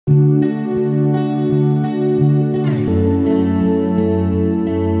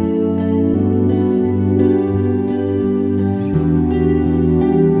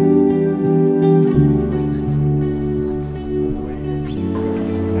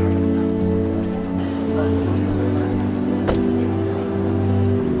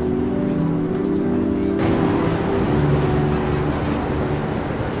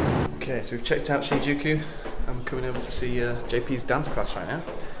So we've checked out Shinjuku. I'm coming over to see JP's dance class right now,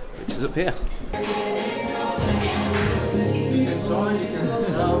 which is up here. Nice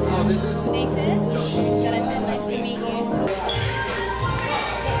to meet you.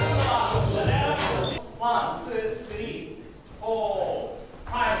 1, 2, 3, 4,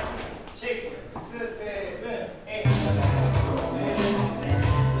 5, 6, 7, 8.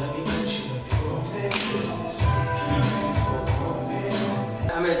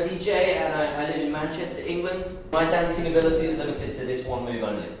 I'm a DJ and I live in Manchester, England. My dancing ability is limited to this one move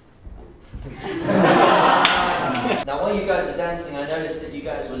only. Now while you guys were dancing, I noticed that you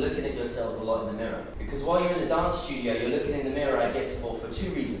guys were looking at yourselves a lot in the mirror. Because while you're in the dance studio, you're looking in the mirror, I guess, for two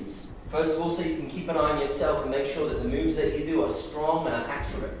reasons. First of all, so you can keep an eye on yourself and make sure that the moves that you do are strong and are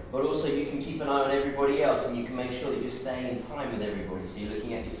accurate. But also you can keep an eye on everybody else and you can make sure that you're staying in time with everybody. So you're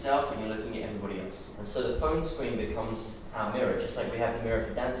looking at yourself and you're looking at everybody else. And so the phone screen becomes our mirror. Just like we have the mirror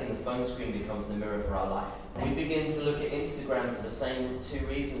for dancing, the phone screen becomes the mirror for our life. We begin to look at Instagram for the same two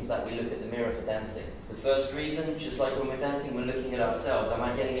reasons that we look at the mirror for dancing. The first reason, just like when we're dancing, we're looking at ourselves. Am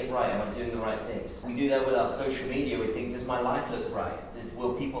I getting it right? Am I doing the right things? We do that with our social media. We think, does my life look right?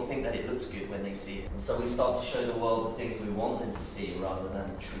 Will people think that it looks good when they see it? And so we start to show the world the things we want them to see rather than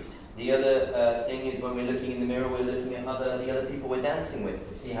the truth. The other thing is when we're looking in the mirror, we're looking at the other people we're dancing with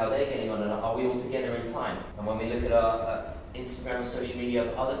to see how they're getting on and are we all together in time? And when we look at our Instagram and social media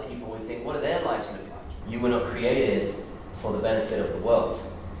of other people, we think, what do their lives look like? You were not created for the benefit of the world.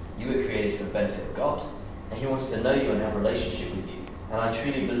 You were created for the benefit of God. And He wants to know you and have a relationship with you. And I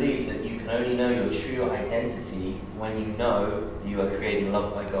truly believe that you can only know your true identity when you know that you are created and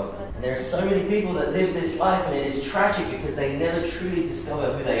loved by God. And there are so many people that live this life and it is tragic because they never truly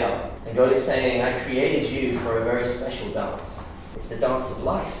discover who they are. And God is saying, I created you for a very special dance. It's the dance of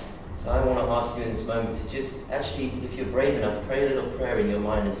life. So I want to ask you in this moment to just actually, if you're brave enough, pray a little prayer in your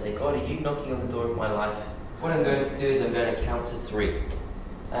mind and say, God, are you knocking on the door of my life? What I'm going to do is I'm going to count to 3.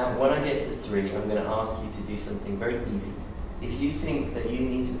 And when I get to 3, I'm going to ask you to do something very easy. If you think that you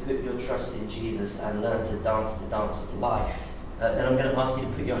need to put your trust in Jesus and learn to dance the dance of life, then I'm going to ask you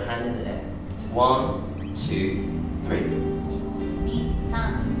to put your hand in the air. 1, 2, 3. 1, 2,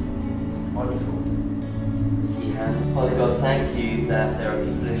 3. Wonderful. See hands. Father God, thank you that there are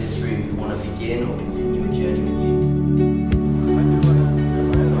people in this room who want to begin or continue a journey with you.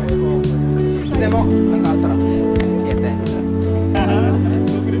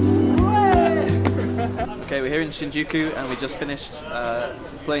 Okay, we're here in Shinjuku and we just finished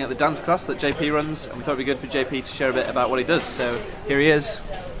playing at the dance class that JP runs, and we thought it'd be good for JP to share a bit about what he does. So here he is.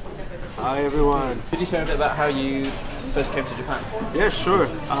 Hi everyone. Could you share a bit about how you first came to Japan? Yes, sure.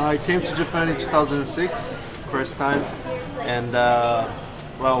 I came to Japan in 2006, first time, and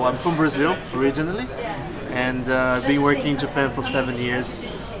well, I'm from Brazil originally, and I've been working in Japan for 7 years.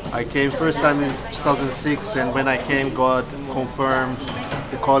 I came first time in 2006, and when I came, God confirmed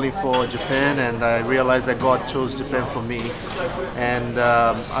the calling for Japan, and I realized that God chose Japan for me. And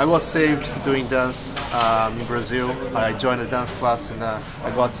I was saved doing dance in Brazil. I joined a dance class and I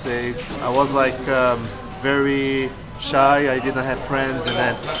got saved. I was like very shy, I didn't have friends, and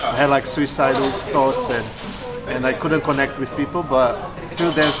then I had like suicidal thoughts, and I couldn't connect with people, but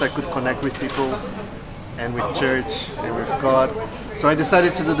through dance I could connect with people and with church and with God. So I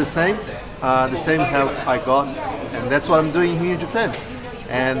decided to do the same help I got, and that's what I'm doing here in Japan.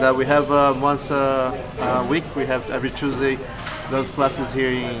 And we have once a week, we have every Tuesday dance classes here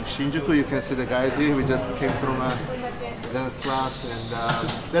in Shinjuku. You can see the guys here, we just came from a dance class, and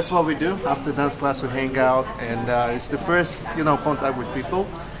that's what we do. After dance class we hang out, and it's the first contact with people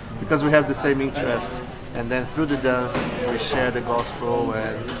because we have the same interest. And then through the dance we share the gospel,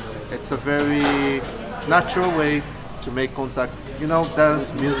 and it's a very natural way to make contact.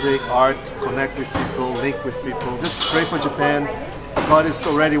 Dance, music, art, connect with people, link with people. Just pray for Japan. God is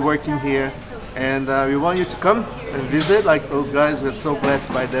already working here, and we want you to come and visit like those guys. We're so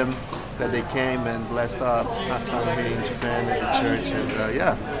blessed by them that they came and blessed our time here in Japan at the church. And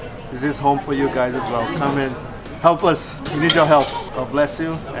yeah, this is home for you guys as well. Come and help us. We need your help. God bless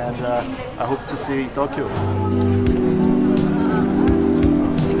you, and I hope to see you in Tokyo.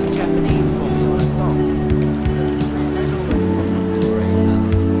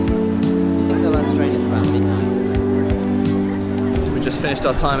 Finished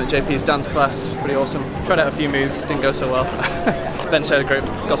our time at JP's dance class, pretty awesome. Tried out a few moves, didn't go so well. Then shared a great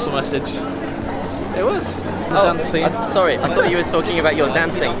gospel message. It was the dance theme. Sorry, I thought you were talking about your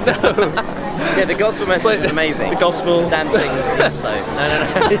dancing. No. Yeah, the gospel message was amazing. The gospel dancing. So no.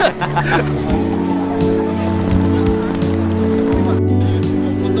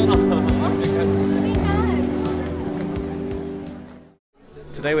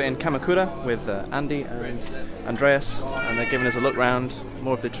 Today we're in Kamakura with Andy and Andreas, and they're giving us a look round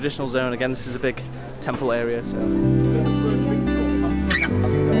more of the traditional zone. Again, this is a big temple area, so.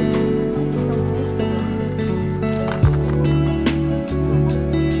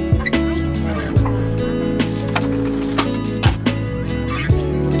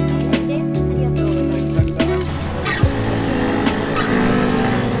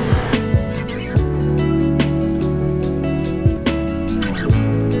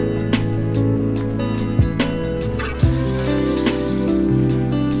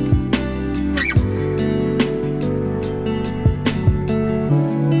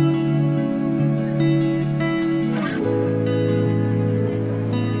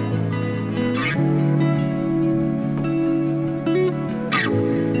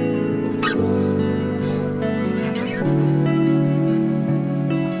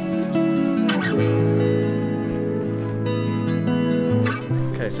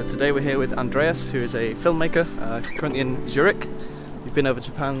 So today we're here with Andreas, who is a filmmaker, currently in Zurich. You've been over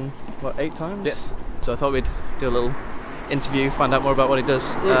Japan, what, 8 times? Yes. So I thought we'd do a little interview, find out more about what he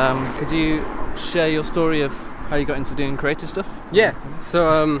does. Could you share your story of how you got into doing creative stuff? Yeah,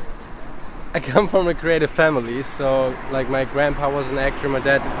 so I come from a creative family, so like my grandpa was an actor, my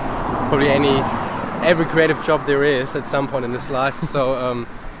dad probably every creative job there is at some point in his life, so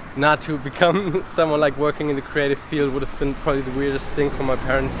not to become someone like working in the creative field would have been probably the weirdest thing for my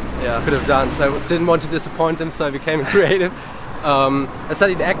parents could have done. So I didn't want to disappoint them, so I became a creative. I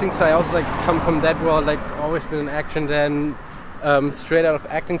studied acting, so I also like come from that world, like always been an actor, and then straight out of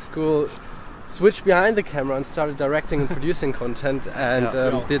acting school switched behind the camera and started directing and producing content, and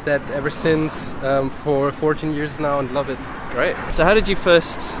did that ever since for 14 years now and love it. Great. So how did you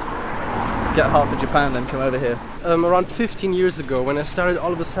first get heart for Japan and come over here? Around 15 years ago, when I started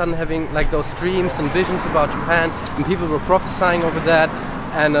all of a sudden having like those dreams and visions about Japan, and people were prophesying over that,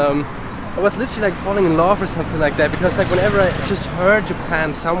 and I was literally like falling in love or something like that, because like whenever I just heard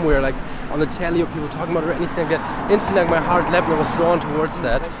Japan somewhere, like on the telly or people talking about it or anything like that, instantly like my heart leapt and I was drawn towards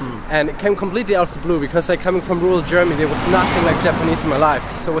that. And it came completely out of the blue, because like coming from rural Germany, there was nothing like Japanese in my life,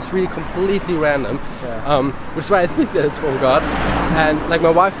 so it was really completely random, which is why I think that it's from God. And like my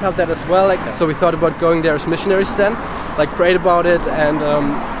wife felt that as well, like so we thought about going there as missionaries then, like prayed about it and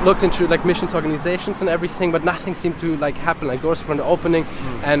looked into like missions organizations and everything, but nothing seemed to like happen, like doors weren't opening,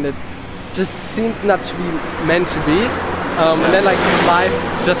 and it just seemed not to be meant to be. And then like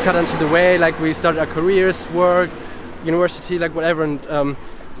life just got into the way, like we started our careers, work, university, like whatever, and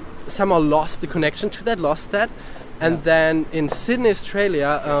somehow lost the connection to that, And then in Sydney,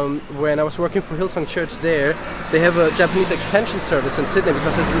 Australia, when I was working for Hillsong Church there, they have a Japanese extension service in Sydney,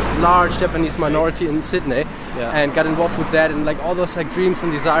 because there's a large Japanese minority in Sydney, and got involved with that, and like all those like dreams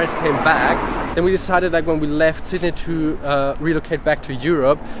and desires came back. Then we decided, like when we left Sydney to relocate back to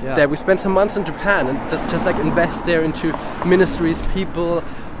Europe, that we spent some months in Japan and just like invest there into ministries, people,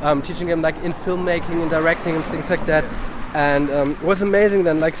 teaching them like in filmmaking and directing and things like that. And it was amazing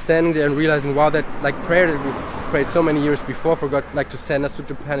then, like standing there and realizing, wow, that like prayer that we prayed so many years before for God like to send us to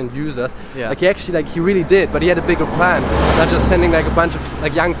Japan and use us. Like he really did, but he had a bigger plan, not just sending like a bunch of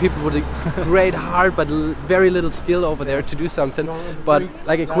like young people with a great heart but very little skill over there to do something, but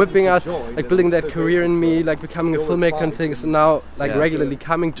like equipping us, like building that career in me, like becoming a filmmaker and things, and now like regularly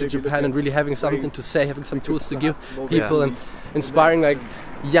coming to Japan and really having something to say, having some tools to give people, and inspiring like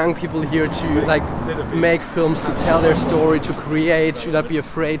young people here to like make films, to tell their story, to create, to not be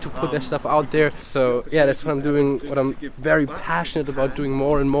afraid to put their stuff out there. So yeah, that's what I'm doing, what I'm very passionate about doing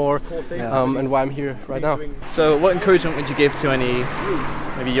more and more, and why I'm here right now. So what encouragement would you give to any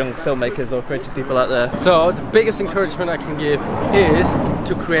maybe young filmmakers or creative people out there? So the biggest encouragement I can give is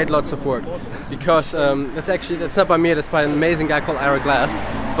to create lots of work, because that's not by me, that's by an amazing guy called Ira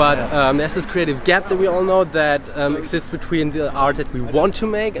Glass. But there's this creative gap that we all know that exists between the art that we want to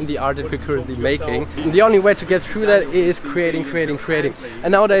make and the art that we're currently making. And the only way to get through that is creating.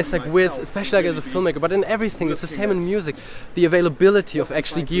 And nowadays, like especially like as a filmmaker, but in everything, it's the same in music. The availability of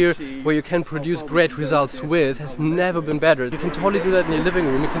actually gear where you can produce great results with has never been better. You can totally do that in your living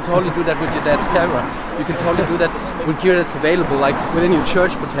room. You can totally do that with your dad's camera. You can totally do that with gear that's available, like within your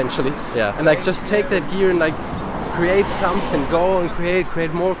church potentially. And like just take that gear and like create something, go and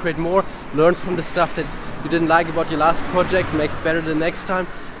create more, learn from the stuff that you didn't like about your last project, make it better the next time,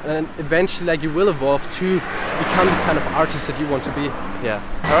 and then eventually like you will evolve to become the kind of artist that you want to be.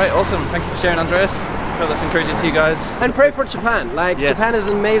 Alright, awesome. Thank you for sharing, Andreas. I hope that's encouraging to you guys. And pray for Japan. Like Japan is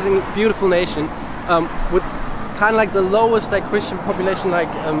an amazing, beautiful nation, with kind of like the lowest like Christian population like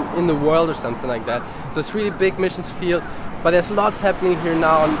in the world or something like that. So it's really big missions field, but there's lots happening here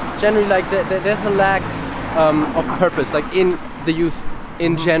now, and generally like there's a lack of purpose, like in the youth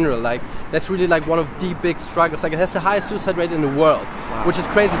in general. Like that's really like one of the big struggles. Like it has the highest suicide rate in the world, which is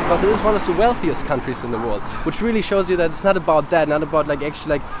crazy because it is one of the wealthiest countries in the world, which really shows you that it's not about that, not about like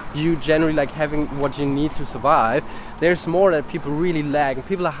actually like you generally like having what you need to survive. There's more that people really lack, and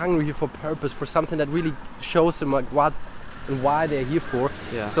people are hungry here for purpose, for something that really shows them like what and why they're here for.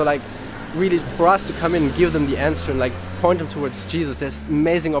 Yeah. So like really for us to come in and give them the answer and like point them towards Jesus, there's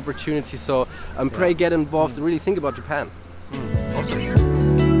amazing opportunities. So pray, get involved and really think about Japan. Awesome.